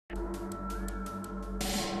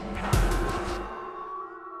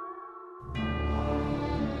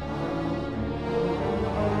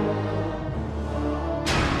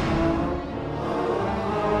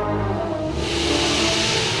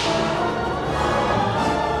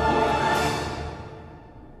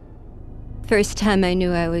First time I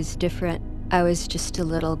knew I was different, I was just a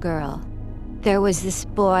little girl. There was this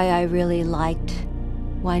boy I really liked.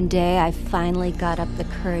 One day, I finally got up the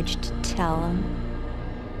courage to tell him.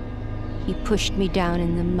 He pushed me down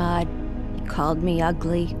in the mud. He called me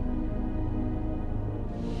ugly.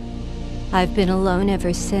 I've been alone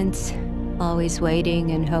ever since, always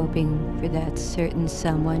waiting and hoping for that certain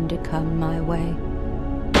someone to come my way.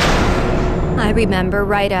 I remember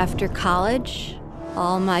right after college,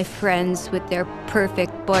 all my friends with their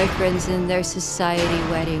perfect boyfriends and their society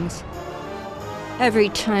weddings. Every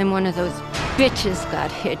time one of those bitches got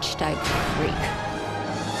hitched, I'd freak.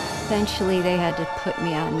 Eventually, they had to put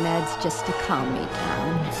me on meds just to calm me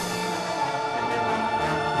down.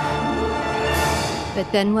 But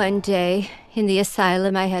then one day, in the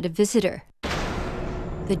asylum, I had a visitor.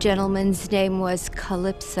 The gentleman's name was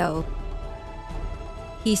Calypso.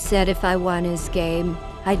 He said if I won his game,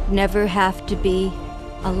 I'd never have to be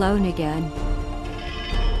alone again.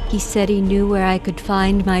 He said he knew where I could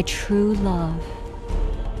find my true love.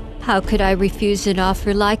 How could I refuse an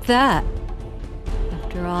offer like that?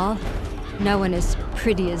 After all, no one as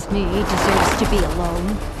pretty as me deserves to be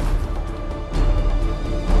alone.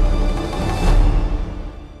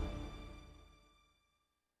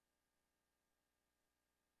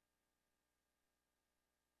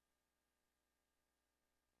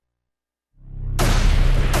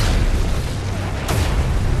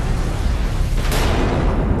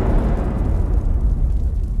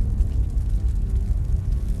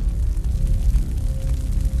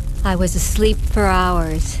 I was asleep for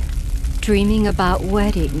hours, dreaming about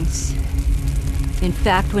weddings. In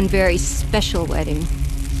fact, one very special wedding.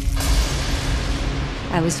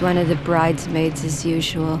 I was one of the bridesmaids as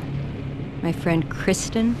usual. My friend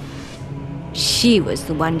Kristen, she was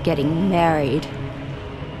the one getting married.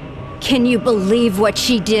 Can you believe what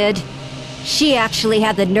she did? She actually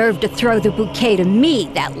had the nerve to throw the bouquet to me,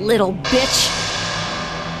 that little bitch.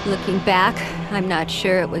 Looking back, I'm not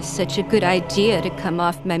sure it was such a good idea to come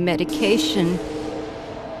off my medication.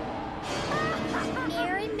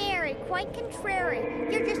 Mary, Mary, quite contrary.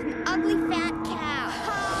 You're just an ugly fat cow.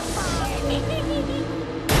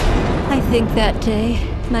 I think that day,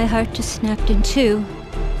 my heart just snapped in two,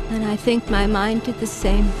 and I think my mind did the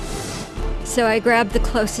same. So I grabbed the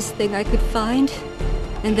closest thing I could find,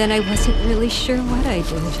 and then I wasn't really sure what I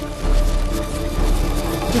did.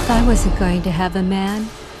 If I wasn't going to have a man,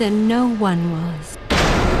 then no one was.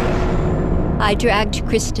 I dragged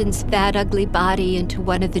Kristen's fat, ugly body into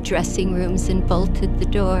one of the dressing rooms and bolted the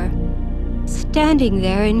door. Standing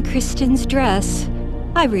there in Kristen's dress,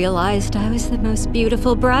 I realized I was the most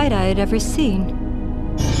beautiful bride I had ever seen.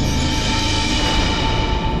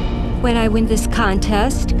 When I win this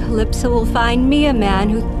contest, Calypso will find me a man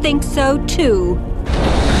who thinks so too.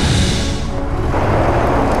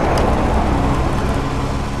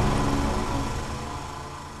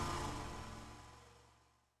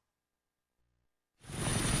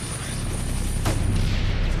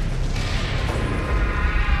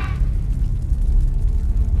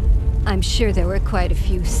 I'm sure there were quite a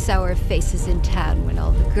few sour faces in town when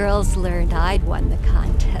all the girls learned I'd won the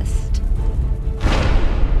contest.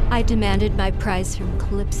 I demanded my prize from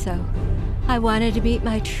Calypso. I wanted to meet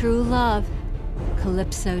my true love.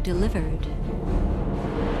 Calypso delivered.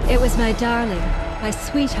 It was my darling, my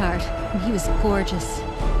sweetheart, and he was gorgeous.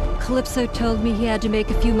 Calypso told me he had to make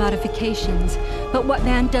a few modifications, but what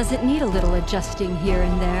man doesn't need a little adjusting here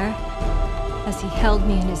and there? As he held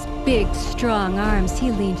me in his big, strong arms,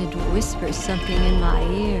 he leaned in to whisper something in my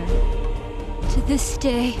ear. To this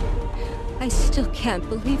day, I still can't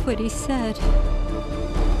believe what he said.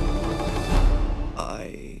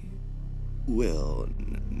 I will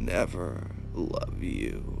never love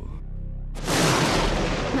you.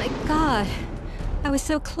 My God, I was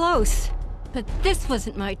so close. But this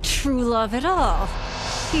wasn't my true love at all.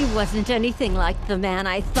 He wasn't anything like the man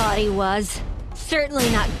I thought he was. Certainly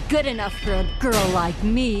not good enough for a girl like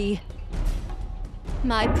me.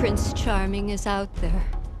 My Prince Charming is out there.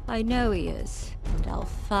 I know he is, and I'll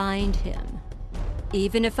find him.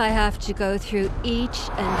 Even if I have to go through each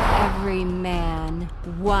and every man,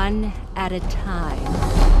 one at a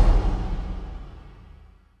time.